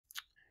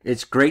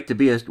It's great to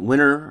be a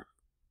winner,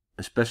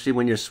 especially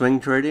when you're swing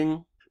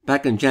trading.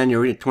 Back in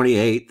January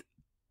 28th,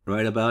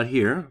 right about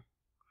here,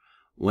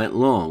 went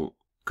long.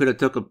 Could have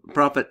took a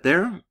profit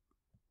there.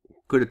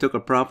 Could have took a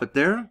profit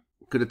there.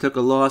 Could have took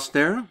a loss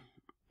there.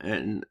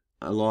 And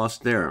a loss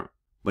there.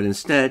 But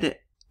instead,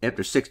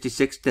 after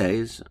 66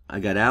 days, I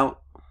got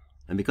out.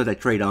 And because I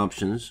trade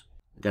options,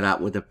 I got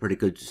out with a pretty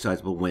good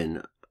sizable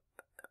win.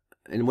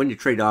 And when you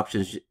trade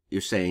options,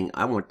 you're saying,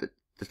 I want the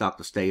stock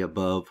to stay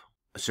above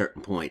a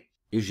certain point,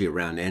 usually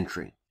around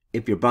entry.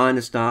 If you're buying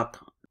a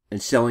stock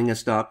and selling a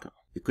stock,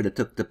 you could have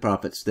took the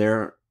profits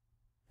there.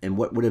 And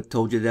what would have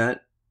told you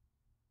that?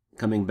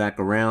 Coming back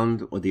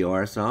around with the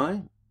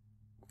RSI,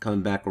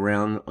 coming back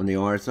around on the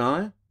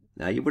RSI.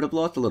 Now you would have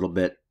lost a little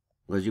bit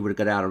because you would have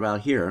got out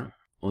around here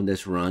on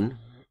this run.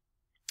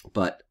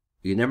 But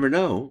you never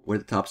know where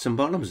the tops and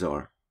bottoms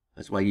are.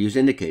 That's why you use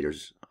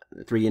indicators.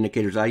 The three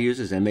indicators I use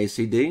is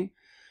MACD,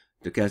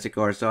 stochastic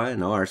RSI,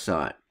 and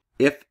RSI.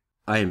 If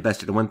I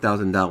invested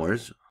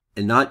 $1,000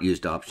 and not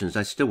used options,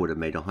 I still would have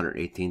made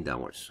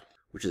 $118,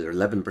 which is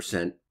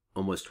 11%,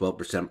 almost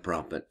 12%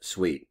 profit.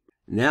 Sweet.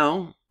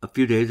 Now, a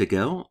few days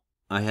ago,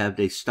 I have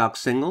a stock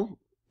signal,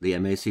 the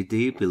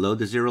MACD below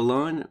the zero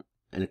line,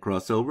 and a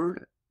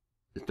crossover,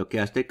 the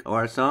stochastic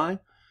RSI,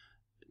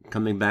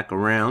 coming back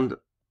around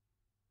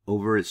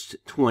over its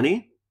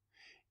 20,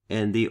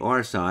 and the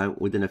RSI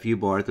within a few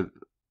bars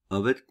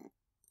of it,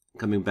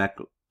 coming back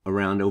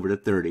around over to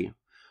 30.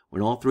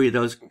 When all three of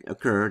those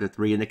occur, the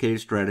three indicator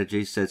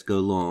strategy says go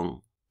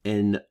long.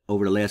 And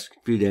over the last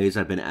few days,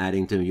 I've been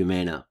adding to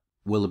Humana.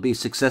 Will it be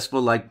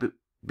successful like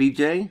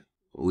BJ?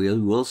 We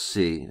will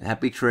see.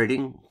 Happy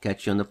trading.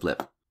 Catch you on the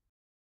flip.